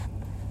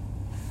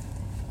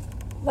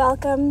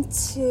Welcome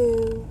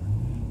to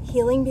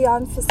Healing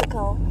Beyond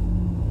Physical.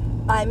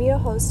 I'm your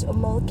host,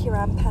 Umul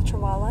Kiram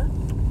Patrawala,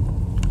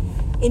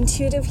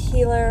 intuitive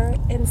healer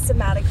and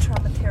somatic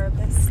trauma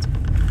therapist.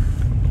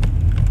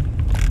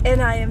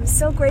 And I am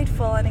so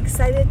grateful and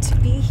excited to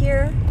be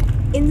here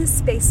in this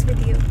space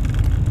with you.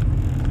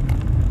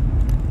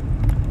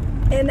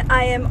 And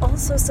I am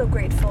also so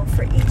grateful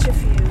for each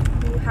of you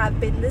who have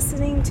been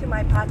listening to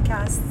my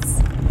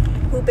podcasts,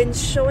 who've been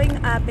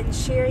showing up and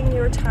sharing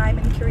your time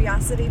and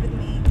curiosity with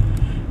me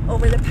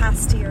over the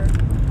past year.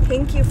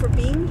 Thank you for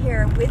being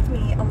here with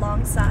me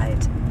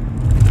alongside.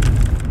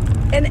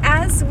 And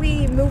as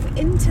we move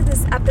into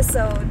this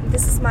episode,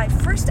 this is my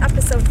first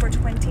episode for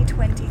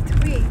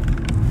 2023,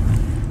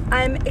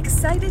 I'm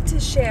excited to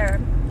share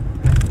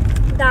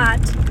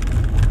that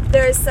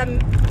there are some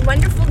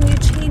wonderful new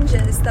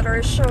changes that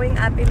are showing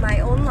up in my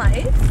own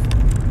life,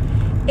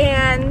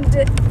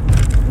 and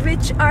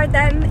which are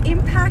then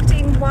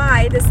impacting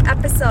why this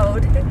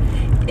episode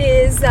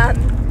is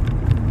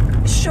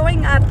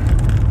showing up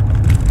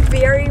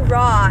very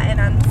raw and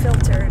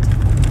unfiltered.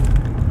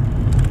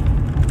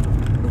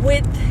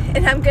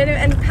 And I'm going to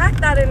unpack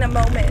that in a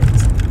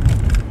moment.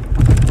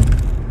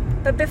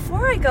 But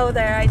before I go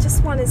there, I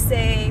just want to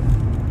say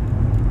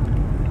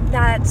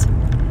that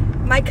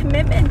my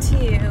commitment to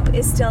you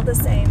is still the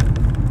same.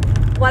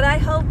 What I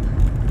hope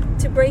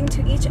to bring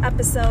to each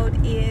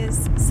episode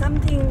is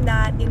something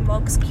that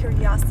invokes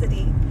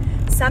curiosity,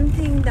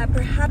 something that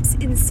perhaps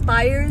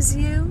inspires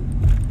you,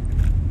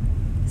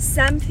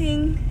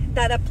 something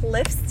that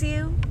uplifts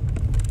you,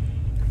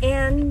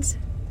 and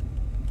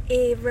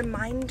a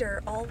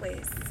reminder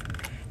always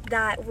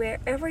that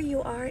wherever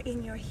you are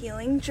in your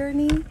healing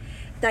journey,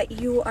 that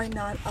you are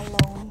not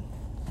alone.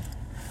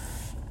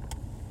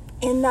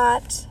 And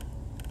that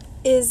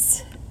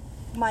is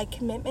my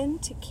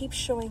commitment to keep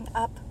showing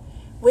up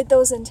with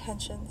those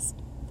intentions.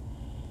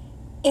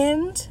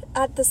 And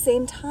at the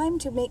same time,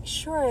 to make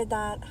sure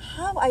that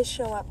how I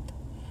show up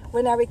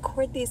when I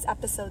record these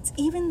episodes,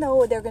 even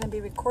though they're going to be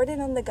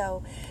recorded on the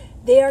go,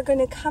 they are going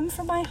to come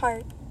from my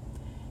heart.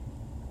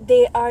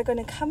 They are going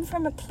to come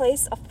from a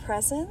place of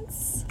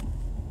presence,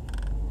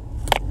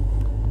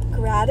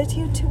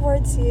 gratitude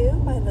towards you,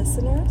 my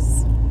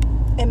listeners,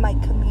 and my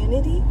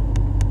community,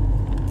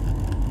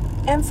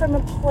 and from a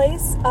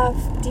place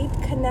of deep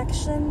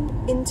connection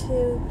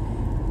into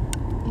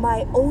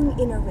my own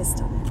inner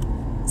wisdom.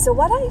 So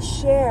what I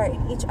share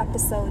in each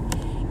episode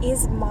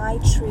is my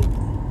truth.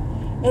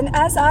 And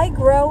as I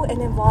grow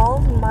and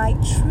evolve, my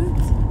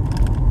truth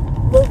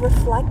will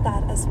reflect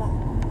that as well.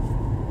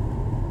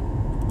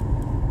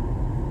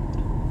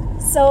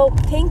 So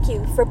thank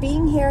you for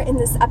being here in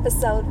this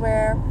episode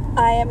where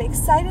I am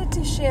excited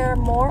to share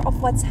more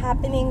of what's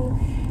happening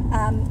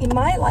in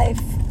my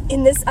life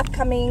in this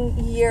upcoming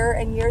year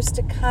and years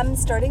to come,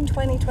 starting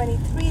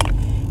 2023,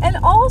 and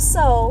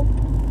also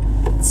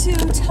to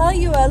tell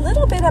you a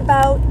little bit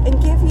about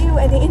and give you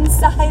an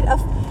insight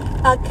of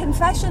a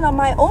confession on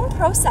my own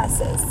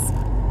processes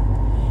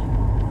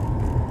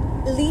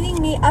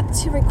leading me up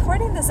to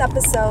recording this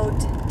episode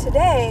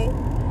today,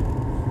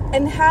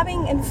 and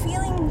having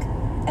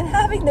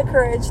the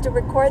courage to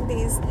record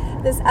this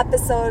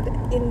episode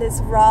in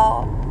this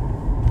raw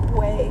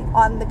way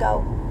on the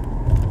go.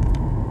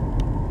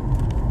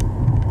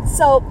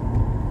 So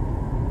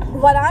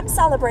what I'm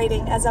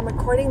celebrating as I'm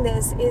recording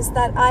this is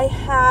that I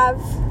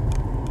have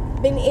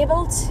been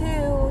able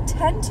to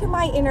tend to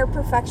my inner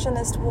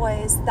perfectionist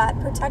voice, that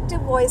protective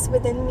voice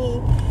within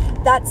me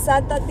that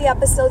said that the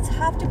episodes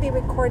have to be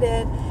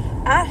recorded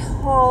at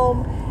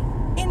home,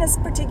 in a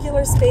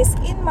particular space,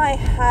 in my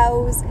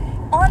house,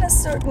 on a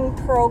certain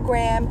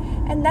program,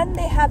 and then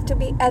they have to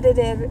be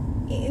edited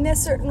in a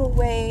certain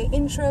way.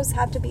 Intros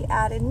have to be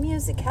added,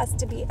 music has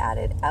to be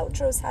added,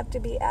 outros have to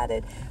be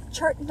added,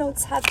 chart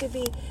notes have to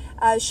be,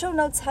 show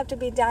notes have to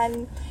be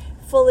done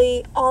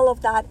fully, all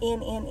of that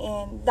in.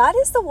 That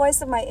is the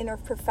voice of my inner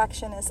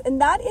perfectionist.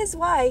 And that is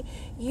why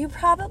you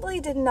probably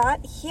did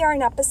not hear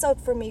an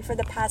episode from me for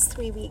the past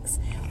 3 weeks.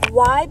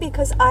 Why?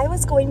 Because I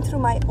was going through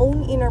my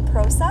own inner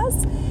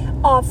process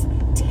of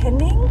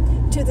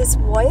tending to this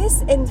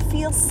voice and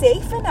feel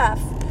safe enough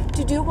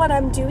to do what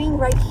I'm doing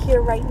right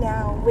here, right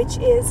now, which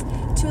is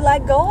to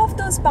let go of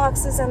those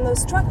boxes and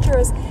those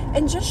structures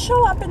and just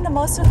show up in the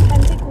most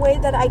authentic way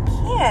that I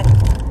can.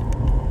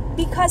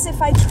 Because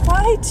if I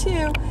try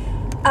to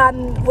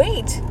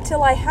wait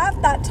till I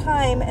have that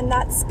time and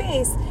that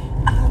space,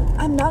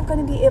 I'm not going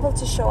to be able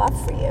to show up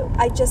for you.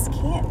 I just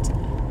can't.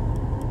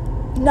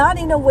 Not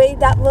in a way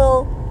that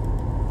will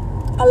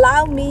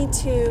allow me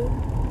to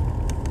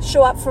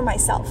show up for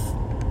myself.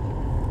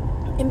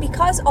 And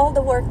because all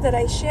the work that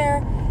I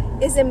share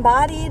is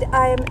embodied,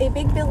 I am a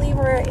big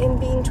believer in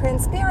being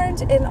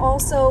transparent and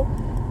also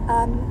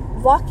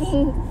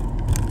walking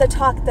the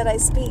talk that I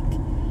speak.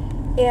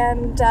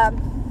 And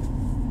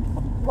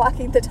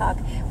walking the talk.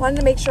 Wanted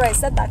to make sure I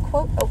said that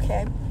quote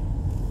okay.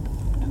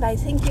 But I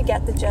think you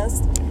get the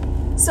gist.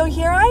 So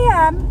here I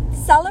am,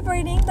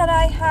 celebrating that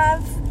I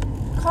have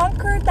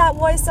conquered that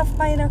voice of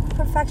my inner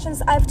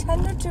perfectionist. I've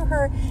tended to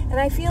her, and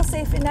I feel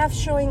safe enough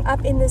showing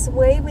up in this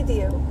way with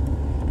you.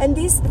 And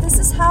this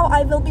is how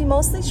I will be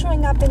mostly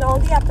showing up in all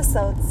the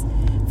episodes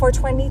for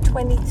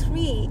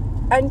 2023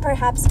 and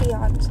perhaps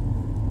beyond.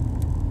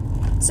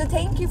 So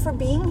thank you for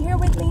being here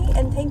with me,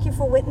 and thank you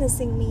for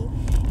witnessing me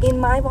in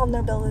my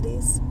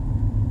vulnerabilities.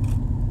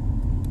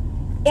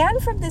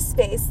 And from this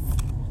space,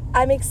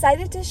 I'm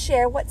excited to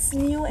share what's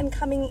new and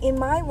coming in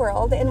my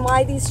world, and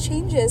why these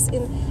changes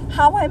in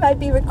how I might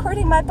be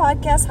recording my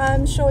podcast, how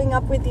I'm showing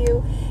up with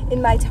you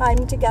in my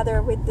time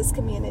together with this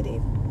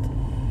community.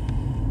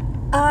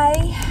 I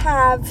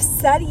have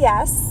said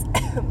yes,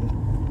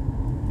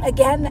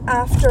 again,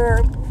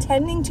 after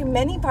tending to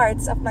many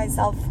parts of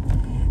myself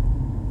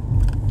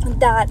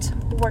that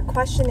were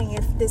questioning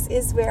if this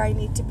is where I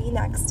need to be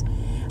next.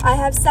 I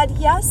have said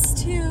yes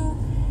to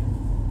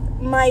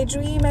my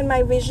dream and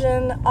my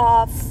vision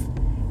of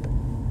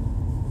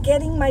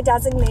getting my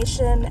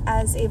designation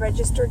as a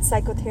registered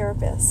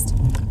psychotherapist.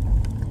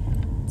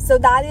 So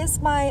that is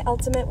my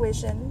ultimate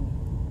vision.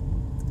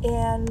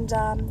 And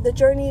the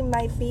journey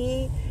might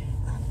be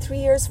 3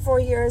 years, 4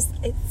 years.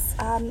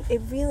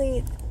 It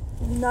really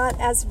not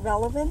as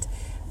relevant.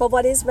 But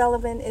what is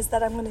relevant is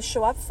that I'm going to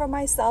show up for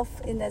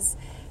myself in as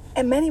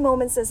many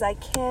moments as I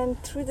can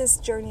through this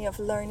journey of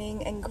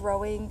learning and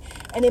growing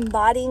and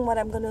embodying what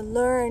I'm going to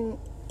learn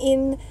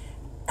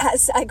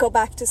as I go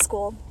back to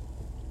school.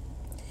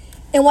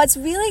 And what's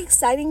really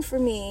exciting for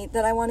me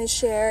that I want to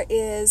share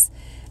is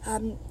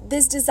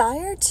this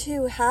desire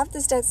to have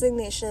this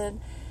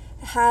designation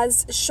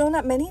has shown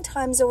up many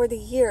times over the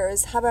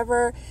years.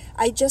 However,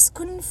 I just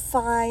couldn't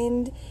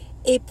find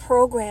a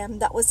program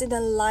that was in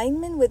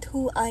alignment with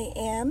who I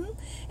am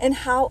and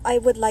how I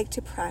would like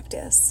to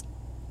practice.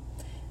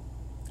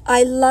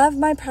 I love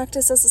my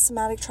practice as a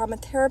somatic trauma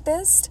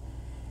therapist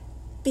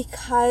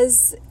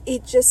because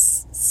it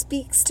just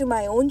speaks to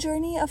my own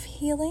journey of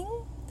healing.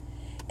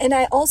 And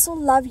I also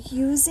love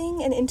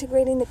using and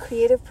integrating the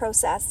creative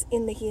process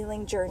in the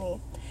healing journey.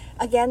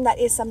 Again, that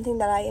is something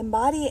that I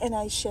embody and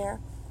I share.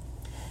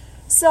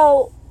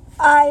 So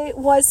I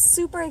was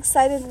super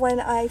excited when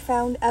I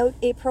found out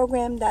a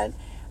program that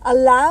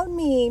allowed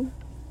me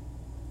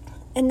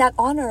and that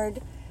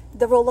honored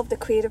the role of the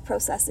creative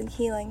process in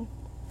healing.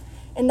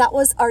 And that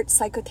was art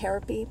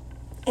psychotherapy.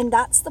 And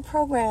that's the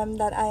program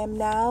that I am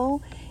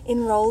now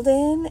enrolled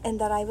in, and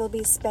that I will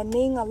be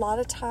spending a lot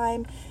of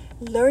time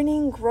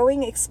learning,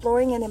 growing,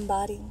 exploring, and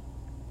embodying,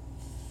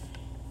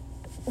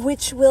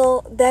 which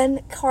will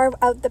then carve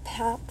out the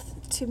path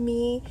to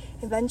me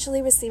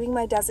eventually receiving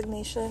my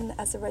designation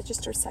as a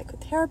registered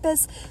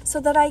psychotherapist,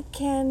 so that I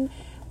can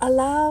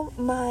allow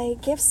my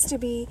gifts to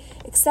be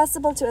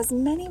accessible to as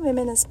many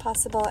women as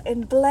possible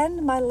and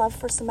blend my love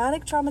for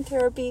somatic trauma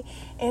therapy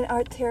and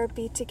art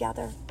therapy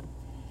together.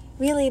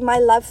 Really, my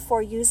love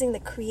for using the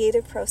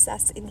creative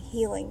process in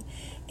healing.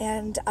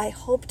 And I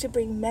hope to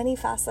bring many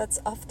facets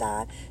of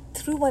that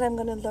through what I'm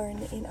going to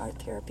learn in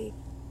art therapy.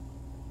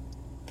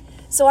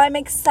 So I'm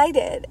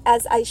excited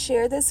as I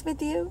share this with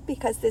you,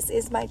 because this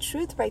is my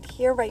truth right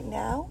here, right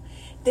now.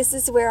 This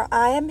is where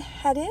I am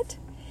headed.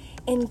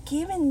 And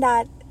given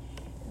that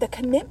the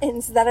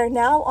commitments that are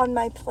now on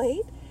my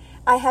plate,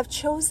 I have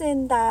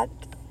chosen that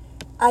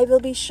I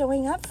will be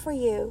showing up for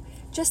you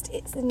just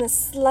in a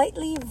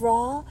slightly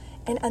raw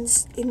and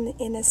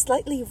in a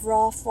slightly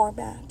raw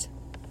format.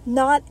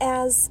 Not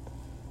as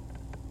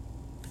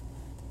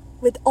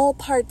with all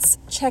parts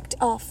checked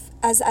off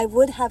as I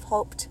would have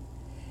hoped,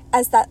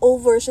 as that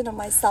old version of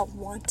myself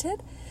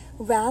wanted.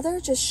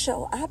 Rather, just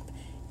show up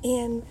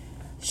and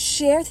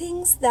share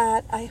things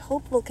that I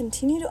hope will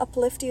continue to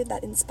uplift you,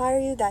 that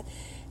inspire you, that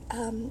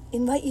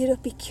invite you to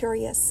be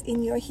curious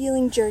in your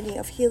healing journey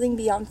of healing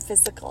beyond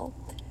physical.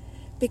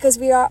 Because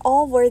we are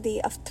all worthy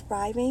of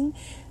thriving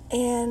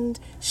and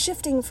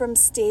shifting from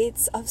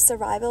states of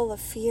survival,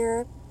 of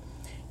fear,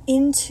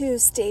 into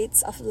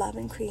states of love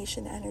and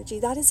creation energy.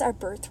 That is our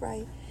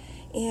birthright.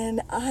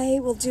 And I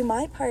will do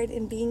my part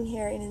in being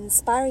here and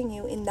inspiring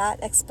you in that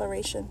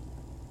exploration.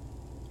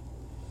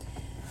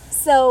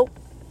 So,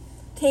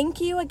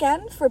 thank you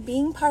again for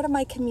being part of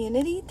my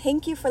community.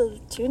 Thank you for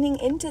tuning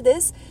into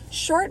this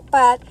short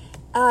but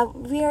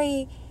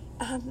very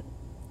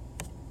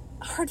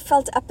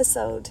heartfelt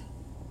episode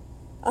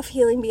of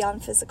Healing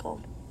Beyond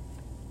Physical.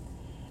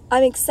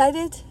 I'm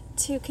excited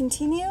to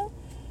continue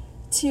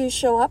to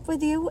show up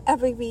with you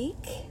every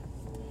week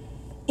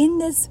in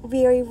this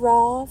very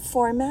raw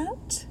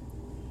format.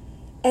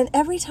 And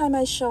every time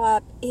I show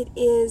up, it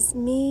is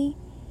me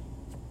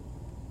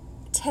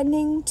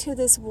tending to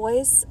this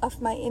voice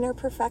of my inner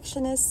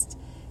perfectionist.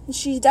 And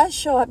she does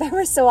show up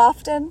ever so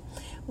often,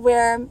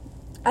 where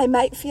I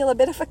might feel a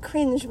bit of a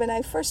cringe when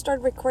I first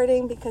start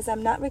recording, because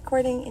I'm not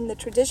recording in the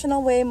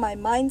traditional way my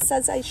mind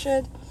says I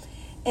should.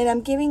 And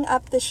I'm giving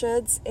up the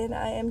shoulds, and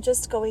I am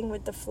just going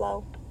with the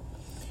flow.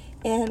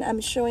 And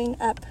I'm showing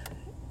up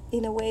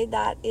in a way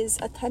that is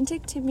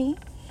authentic to me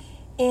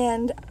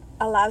and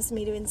allows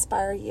me to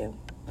inspire you.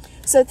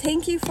 So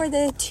thank you for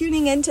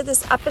tuning into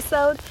this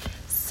episode.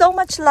 so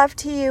much love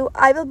to you.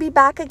 I will be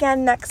back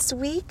again next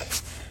week.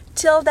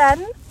 Till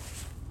then,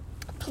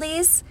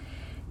 please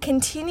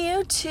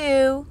continue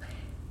to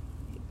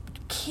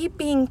keep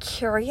being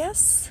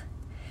curious.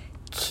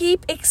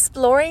 Keep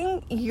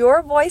exploring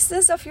your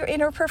voices of your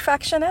inner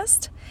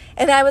perfectionist.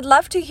 And I would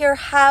love to hear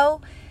how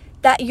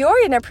that your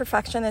inner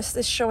perfectionist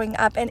is showing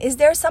up. And is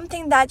there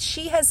something that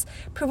she has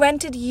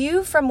prevented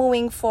you from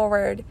moving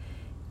forward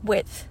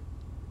with?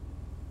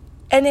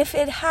 And if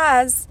it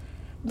has,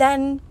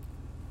 then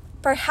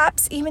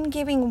perhaps even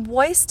giving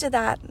voice to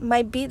that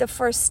might be the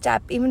first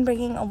step, even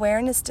bringing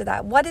awareness to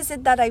that. What is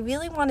it that I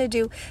really want to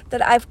do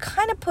that I've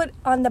kind of put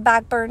on the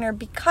back burner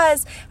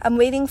because I'm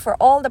waiting for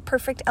all the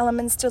perfect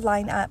elements to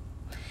line up?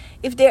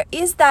 If there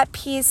is that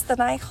piece,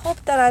 then I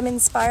hope that I'm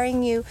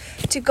inspiring you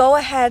to go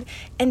ahead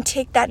and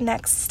take that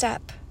next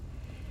step.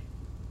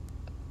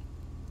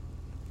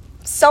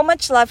 So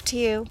much love to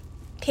you.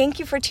 Thank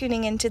you for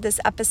tuning into this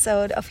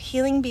episode of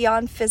Healing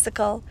Beyond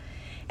Physical.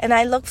 And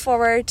I look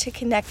forward to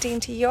connecting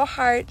to your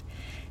heart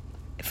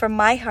from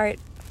my heart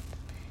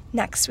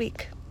next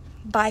week.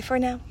 Bye for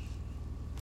now.